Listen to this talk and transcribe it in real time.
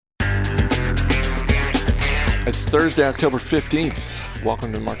It's Thursday, October 15th.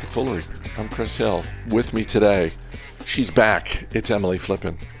 Welcome to Market Foolery. I'm Chris Hill. With me today, she's back. It's Emily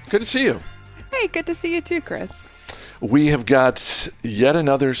Flippen. Good to see you. Hey, good to see you too, Chris. We have got yet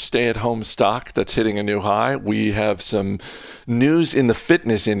another stay-at-home stock that's hitting a new high. We have some news in the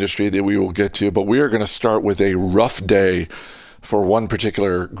fitness industry that we will get to, but we are going to start with a rough day for one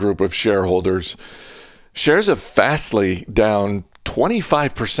particular group of shareholders. Shares of Fastly down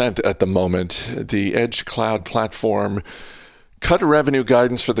 25% at the moment. The Edge Cloud platform cut revenue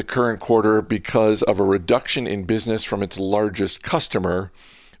guidance for the current quarter because of a reduction in business from its largest customer,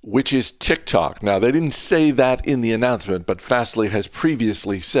 which is TikTok. Now, they didn't say that in the announcement, but Fastly has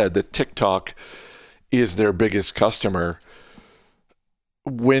previously said that TikTok is their biggest customer.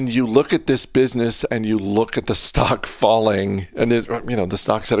 When you look at this business and you look at the stock falling, and the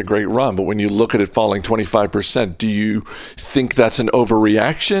stock's had a great run, but when you look at it falling 25%, do you think that's an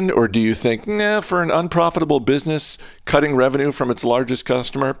overreaction, or do you think, for an unprofitable business cutting revenue from its largest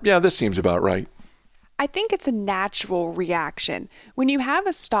customer, this seems about right? I think it's a natural reaction. When you have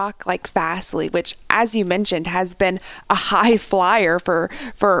a stock like Fastly, which, as you mentioned, has been a high flyer for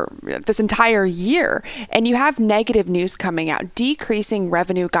this entire year, and you have negative news coming out, decreasing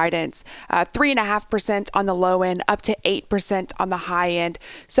revenue guidance, 3.5% on the low end, up to 8% on the high end.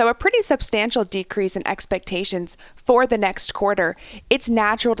 So a pretty substantial decrease in expectations for the next quarter. It's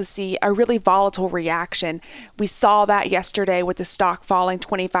natural to see a really volatile reaction. We saw that yesterday with the stock falling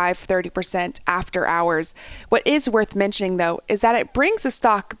 25-30% after hours. What is worth mentioning, though, is that it brings the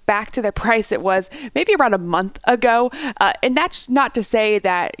stock back to the price it was maybe around a month ago. And that's not to say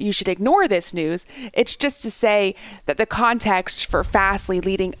that you should ignore this news. It's just to say that the context for Fastly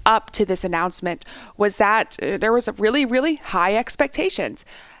leading up to this announcement was that there was really, really high expectations.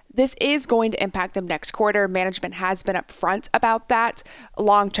 This is going to impact them next quarter. Management has been upfront about that.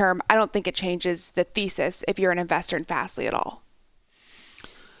 Long term, I don't think it changes the thesis if you're an investor in Fastly at all.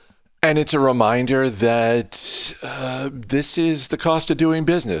 And it's a reminder that this is the cost of doing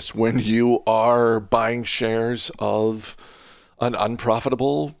business when you are buying shares of an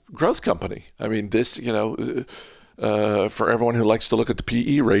unprofitable growth company. I mean, this, for everyone who likes to look at the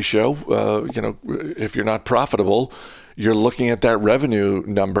PE ratio, if you're not profitable, you're looking at that revenue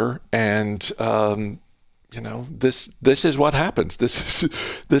number, and this is what happens. This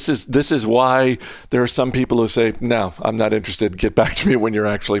is why there are some people who say, no, I'm not interested. Get back to me when you're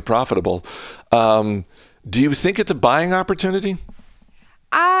actually profitable. Do you think it's a buying opportunity?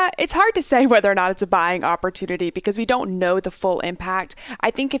 It's hard to say whether or not it's a buying opportunity because we don't know the full impact. I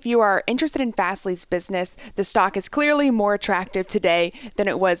think if you are interested in Fastly's business, the stock is clearly more attractive today than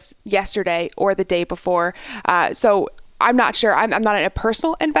it was yesterday or the day before. So I'm not sure. I'm not a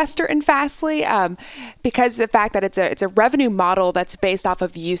personal investor in Fastly because of the fact that it's a revenue model that's based off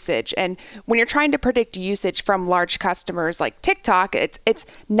of usage. And when you're trying to predict usage from large customers like TikTok, it's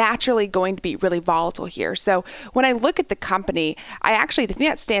naturally going to be really volatile here. So when I look at the company, the thing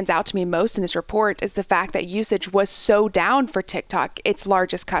that stands out to me most in this report is the fact that usage was so down for TikTok, its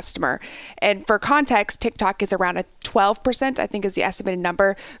largest customer. And for context, TikTok is around a 12%, I think is the estimated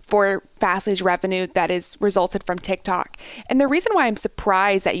number for Fastly's revenue that is resulted from TikTok. And the reason why I'm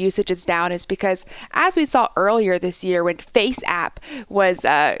surprised that usage is down is because, as we saw earlier this year when FaceApp was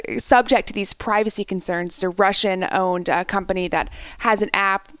subject to these privacy concerns, the Russian-owned company that has an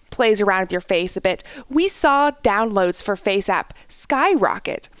app, plays around with your face a bit, we saw downloads for FaceApp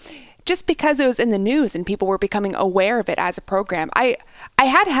skyrocket just because it was in the news and people were becoming aware of it as a program. I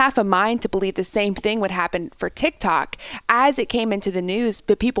had half a mind to believe the same thing would happen for TikTok as it came into the news,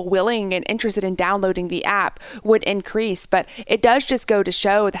 but people willing and interested in downloading the app would increase. But it does just go to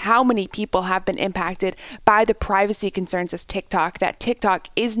show how many people have been impacted by the privacy concerns as TikTok, that TikTok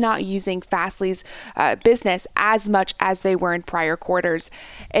is not using Fastly's business as much as they were in prior quarters.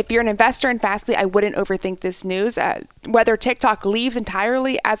 If you're an investor in Fastly, I wouldn't overthink this news. Whether TikTok leaves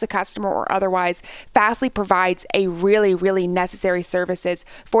entirely as a customer or otherwise, Fastly provides a really, really necessary services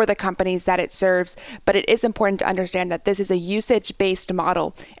for the companies that it serves. But it is important to understand that this is a usage-based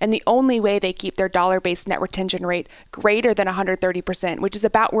model, and the only way they keep their dollar-based net retention rate greater than 130%, which is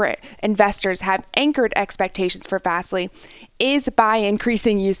about where investors have anchored expectations for Fastly, is by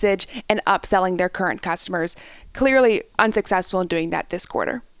increasing usage and upselling their current customers. Clearly unsuccessful in doing that this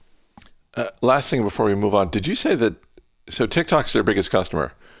quarter. Last thing before we move on, did you say that, so TikTok's their biggest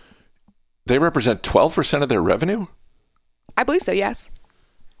customer, they represent 12% of their revenue? I believe so, yes.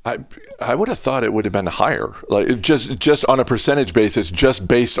 I would have thought it would have been higher, like just on a percentage basis, just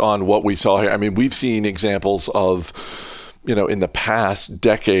based on what we saw here. I mean, we've seen examples of, in the past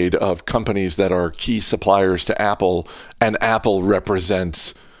decade of companies that are key suppliers to Apple, and Apple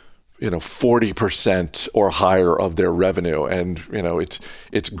represents, 40% or higher of their revenue. And,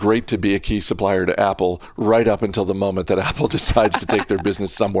 it's great to be a key supplier to Apple right up until the moment that Apple decides to take their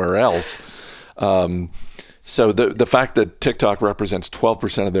business somewhere else. So the fact that TikTok represents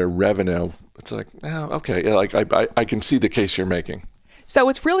 12% of their revenue, it's like, okay, like I can see the case you're making. So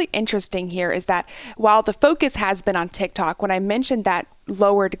what's really interesting here is that while the focus has been on TikTok, when I mentioned that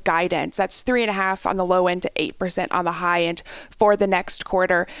lowered guidance, that's 3.5% on the low end to 8% on the high end for the next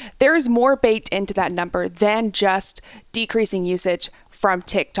quarter, there is more baked into that number than just decreasing usage from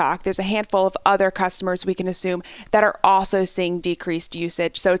TikTok. There's a handful of other customers we can assume that are also seeing decreased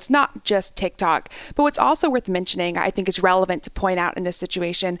usage. So it's not just TikTok. But what's also worth mentioning, I think is relevant to point out in this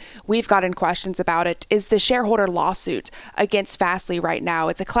situation, we've gotten questions about it, is the shareholder lawsuit against Fastly right now.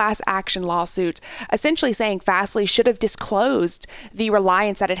 It's a class action lawsuit essentially saying Fastly should have disclosed the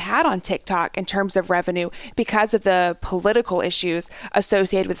reliance that it had on TikTok in terms of revenue because of the political issues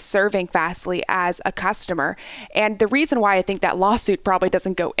associated with serving Fastly as a customer. And the reason why I think that lawsuit probably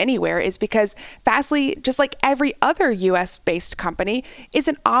doesn't go anywhere is because Fastly, just like every other US-based company,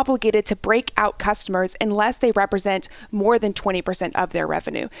 isn't obligated to break out customers unless they represent more than 20% of their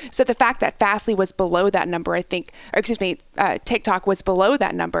revenue. So the fact that Fastly was below that number, TikTok was below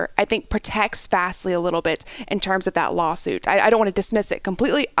that number, I think protects Fastly a little bit in terms of that lawsuit. I don't want to dismiss it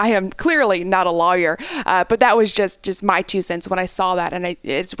completely. I am clearly not a lawyer, but that was just my 2 cents when I saw that, and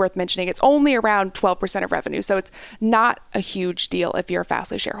it's worth mentioning. It's only around 12% of revenue, so it's not a huge deal if you're a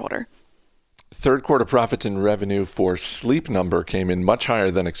Fastly shareholder. Third quarter profits and revenue for Sleep Number came in much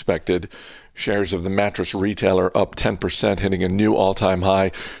higher than expected. Shares of the mattress retailer up 10%, hitting a new all-time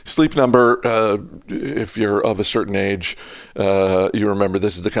high. Sleep Number, if you're of a certain age, you remember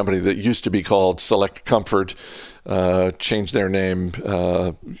this is the company that used to be called Select Comfort, changed their name,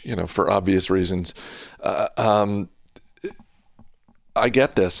 for obvious reasons. I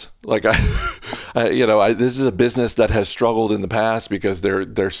get this. Like this is a business that has struggled in the past because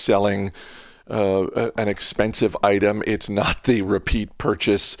they're selling an expensive item. It's not the repeat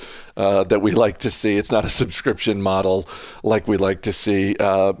purchase that we like to see. It's not a subscription model like we like to see.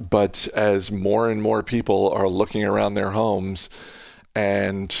 But as more and more people are looking around their homes,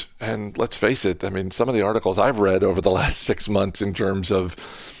 and let's face it, I mean, some of the articles I've read over the last 6 months in terms of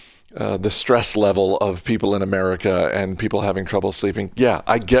the stress level of people in America and people having trouble sleeping. Yeah,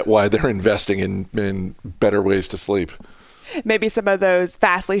 I get why they're investing in better ways to sleep. Maybe some of those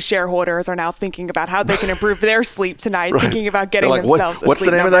Fastly shareholders are now thinking about how they can improve their sleep tonight, right. Thinking about getting themselves a what's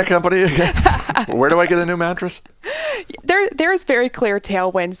Sleep the name Number. Of that company again? Where do I get a new mattress? There's very clear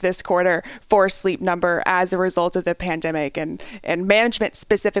tailwinds this quarter for Sleep Number as a result of the pandemic, and management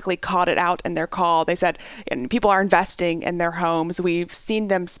specifically called it out in their call. They said people are investing in their homes. We've seen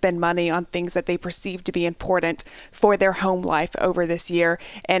them spend money on things that they perceive to be important for their home life over this year,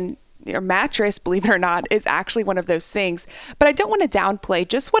 and your mattress, believe it or not, is actually one of those things. But I don't want to downplay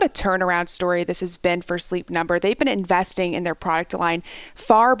just what a turnaround story this has been for Sleep Number. They've been investing in their product line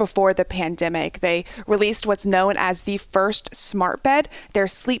far before the pandemic. They released what's known as the first smart bed, their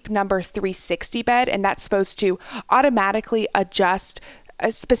Sleep Number 360 bed, and that's supposed to automatically adjust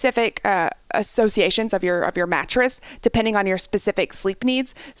specific associations of your mattress depending on your specific sleep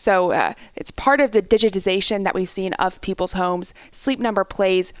needs. So it's part of the digitization that we've seen of people's homes. Sleep Number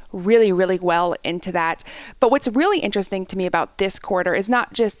plays really, really well into that. But what's really interesting to me about this quarter is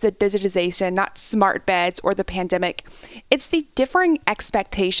not just the digitization, not smart beds or the pandemic. It's the differing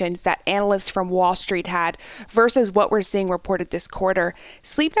expectations that analysts from Wall Street had versus what we're seeing reported this quarter.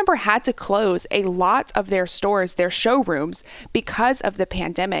 Sleep Number had to close a lot of their stores, their showrooms, because of the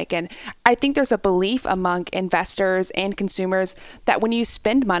pandemic. And I think there's a belief among investors and consumers that when you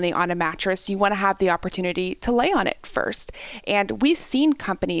spend money on a mattress, you want to have the opportunity to lay on it first. And we've seen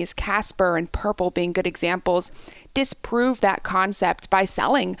companies, Casper and Purple being good examples, disprove that concept by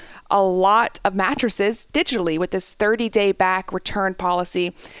selling a lot of mattresses digitally with this 30-day back return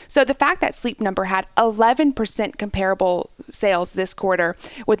policy. So the fact that Sleep Number had 11% comparable sales this quarter,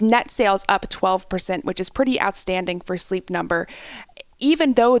 with net sales up 12%, which is pretty outstanding for Sleep Number,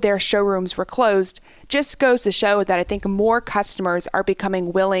 even though their showrooms were closed, just goes to show that I think more customers are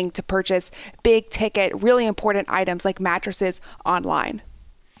becoming willing to purchase big ticket, really important items like mattresses online.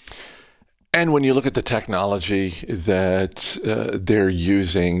 And when you look at the technology that they're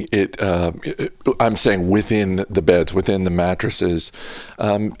using, I'm saying within the beds, within the mattresses,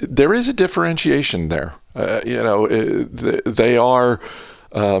 there is a differentiation there. They are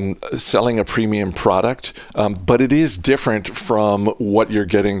selling a premium product, but it is different from what you're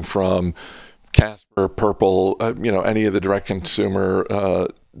getting from Casper, Purple, any of the direct consumer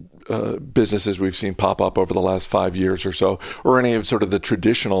businesses we've seen pop up over the last 5 years or so, or any of sort of the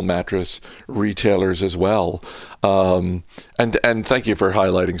traditional mattress retailers as well. And thank you for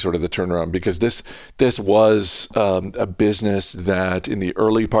highlighting sort of the turnaround, because this was a business that in the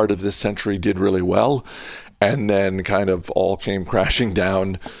early part of this century did really well, and then kind of all came crashing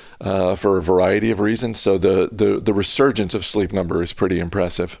down for a variety of reasons. So the resurgence of Sleep Number is pretty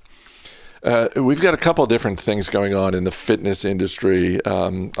impressive. We've got a couple of different things going on in the fitness industry.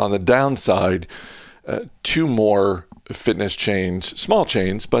 On the downside, 2 more fitness chains, small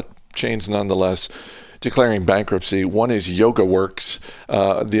chains, but chains nonetheless, declaring bankruptcy. One is YogaWorks.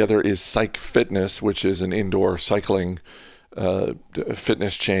 The other is Psych Fitness, which is an indoor cycling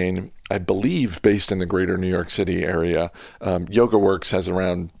fitness chain, I believe based in the greater New York City area. YogaWorks has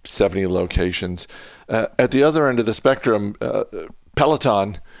around 70 locations. At the other end of the spectrum,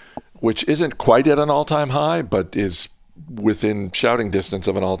 Peloton, which isn't quite at an all-time high, but is within shouting distance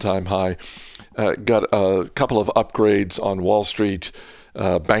of an all-time high, got a couple of upgrades on Wall Street.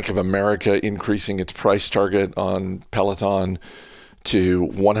 Bank of America increasing its price target on Peloton to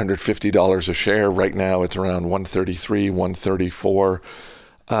 $150 a share. Right now it's around $133,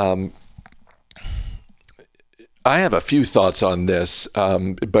 $134. I have a few thoughts on this,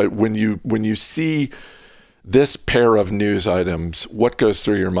 but when you see this pair of news items, what goes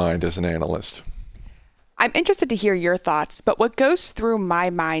through your mind as an analyst? I'm interested to hear your thoughts, but what goes through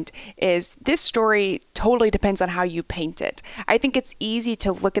my mind is this story totally depends on how you paint it. I think it's easy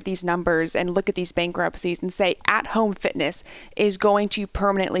to look at these numbers and look at these bankruptcies and say at-home fitness is going to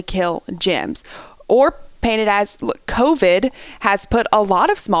permanently kill gyms, or paint it as, look, COVID has put a lot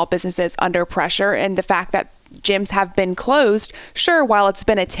of small businesses under pressure, and the fact that gyms have been closed, sure, while it's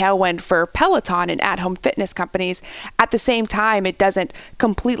been a tailwind for Peloton and at-home fitness companies, at the same time, it doesn't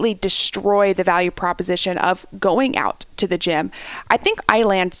completely destroy the value proposition of going out to the gym. I think I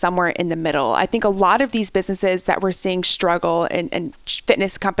land somewhere in the middle. I think a lot of these businesses that we're seeing struggle, and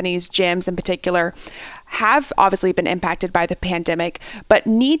fitness companies, gyms in particular, have obviously been impacted by the pandemic, but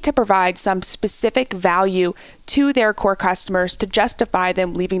need to provide some specific value to their core customers to justify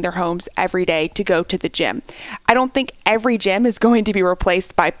them leaving their homes every day to go to the gym. I don't think every gym is going to be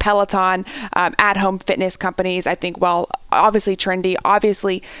replaced by Peloton, at-home fitness companies. I think, while obviously trendy,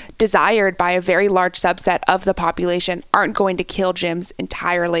 obviously desired by a very large subset of the population, aren't going to kill gyms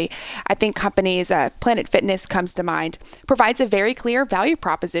entirely. I think companies, Planet Fitness comes to mind, provides a very clear value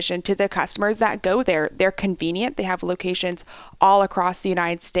proposition to the customers that go there. They're convenient. They have locations all across the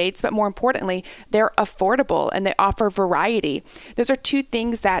United States, but more importantly, they're affordable and they offer variety. Those are 2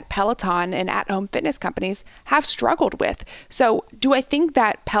 things that Peloton and at-home fitness companies have struggled with. So do I think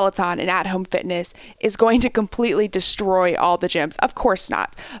that Peloton and at-home fitness is going to completely destroy all the gyms? Of course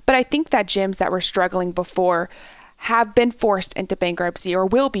not. But I think that gyms that were struggling before have been forced into bankruptcy, or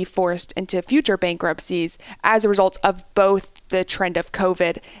will be forced into future bankruptcies as a result of both the trend of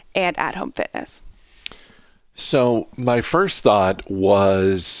COVID and at-home fitness. So my first thought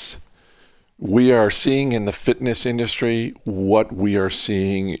was, we are seeing in the fitness industry what we are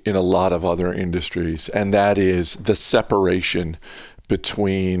seeing in a lot of other industries, and that is the separation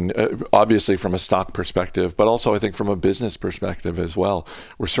between, obviously from a stock perspective, but also I think from a business perspective as well.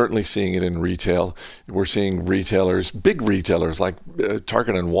 We're certainly seeing it in retail. We're seeing retailers, big retailers like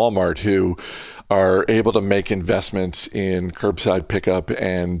Target and Walmart, who are able to make investments in curbside pickup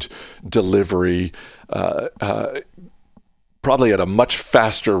and delivery probably at a much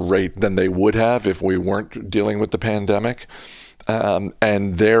faster rate than they would have if we weren't dealing with the pandemic.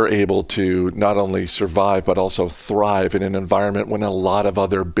 And they're able to not only survive, but also thrive in an environment when a lot of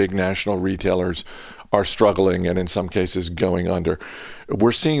other big national retailers are struggling and in some cases going under.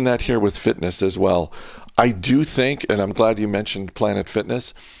 We're seeing that here with fitness as well. I do think, and I'm glad you mentioned Planet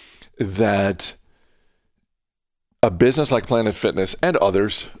Fitness, that a business like Planet Fitness and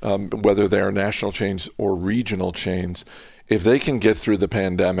others, whether they are national chains or regional chains, if they can get through the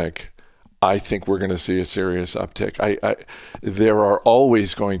pandemic, I think we're going to see a serious uptick. There are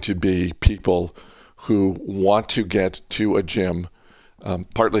always going to be people who want to get to a gym,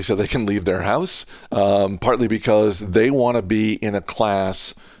 partly so they can leave their house, partly because they want to be in a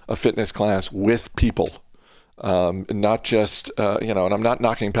class, a fitness class with people. Not just, and I'm not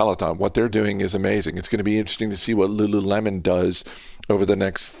knocking Peloton. What they're doing is amazing. It's going to be interesting to see what Lululemon does over the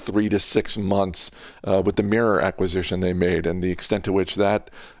next 3 to 6 months with the Mirror acquisition they made and the extent to which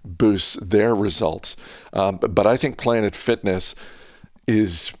that boosts their results. But I think Planet Fitness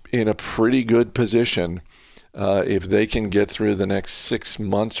is in a pretty good position. If they can get through the next 6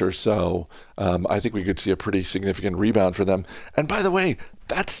 months or so, I think we could see a pretty significant rebound for them. And by the way,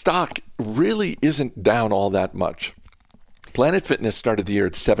 that stock really isn't down all that much. Planet Fitness started the year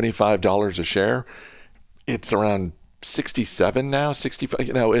at $75 a share. It's around 67 now, 65.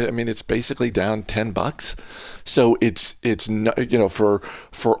 It's basically down $10. So it's not,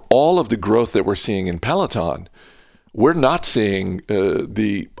 for all of the growth that we're seeing in Peloton, we're not seeing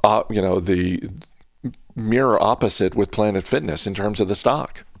the mirror opposite with Planet Fitness in terms of the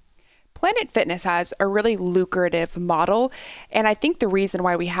stock. Planet Fitness has a really lucrative model, and I think the reason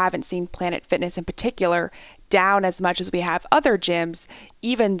why we haven't seen Planet Fitness in particular down as much as we have other gyms,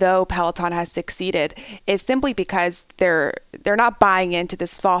 even though Peloton has succeeded, is simply because they're not buying into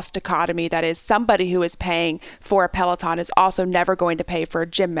this false dichotomy that is somebody who is paying for a Peloton is also never going to pay for a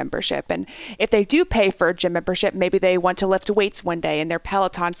gym membership. And if they do pay for a gym membership, maybe they want to lift weights one day and their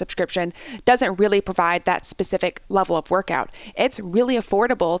Peloton subscription doesn't really provide that specific level of workout. It's really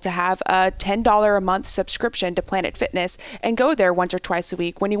affordable to have a $10 a month subscription to Planet Fitness and go there once or twice a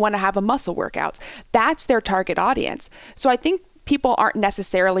week when you want to have a muscle workout. That's their target audience. So I think people aren't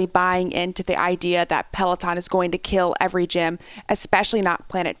necessarily buying into the idea that Peloton is going to kill every gym, especially not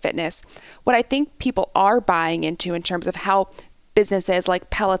Planet Fitness. What I think people are buying into in terms of how businesses like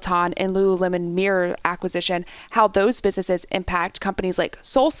Peloton and Lululemon Mirror acquisition, how those businesses impact companies like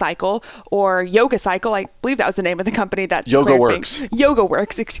SoulCycle or YogaCycle. I believe that was the name of the company that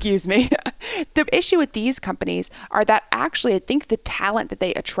YogaWorks, excuse me. The issue with these companies are that actually I think the talent that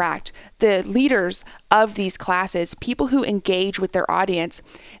they attract, the leaders of these classes, people who engage with their audience,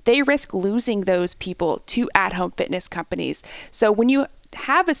 they risk losing those people to at-home fitness companies. So when you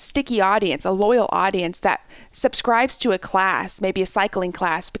have a sticky audience, a loyal audience that subscribes to a class, maybe a cycling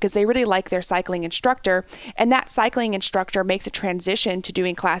class, because they really like their cycling instructor, and that cycling instructor makes a transition to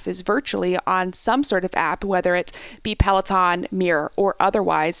doing classes virtually on some sort of app, whether it be Peloton, Mirror, or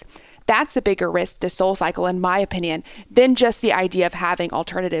otherwise, that's a bigger risk to SoulCycle, in my opinion, than just the idea of having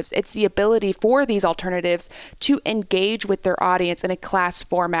alternatives. It's the ability for these alternatives to engage with their audience in a class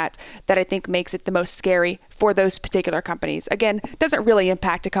format that I think makes it the most scary for those particular companies. Again, doesn't really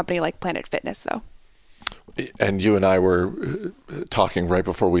impact a company like Planet Fitness, though. And you and I were talking right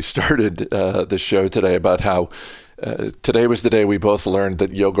before we started the show today about how today was the day we both learned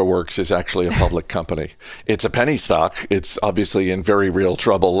that YogaWorks is actually a public company. It's a penny stock. It's obviously in very real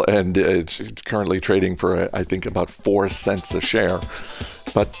trouble, and it's currently trading for, I think, about 4 cents a share.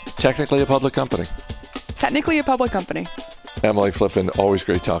 But technically a public company. Technically a public company. Emily Flippen, always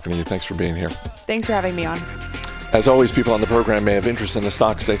great talking to you. Thanks for being here. Thanks for having me on. As always, people on the program may have interest in the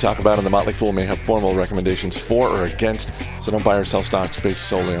stocks they talk about, and the Motley Fool may have formal recommendations for or against, so don't buy or sell stocks based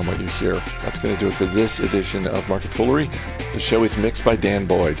solely on what you hear. That's going to do it for this edition of Market Foolery. The show is mixed by Dan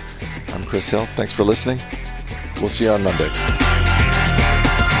Boyd. I'm Chris Hill. Thanks for listening. We'll see you on Monday.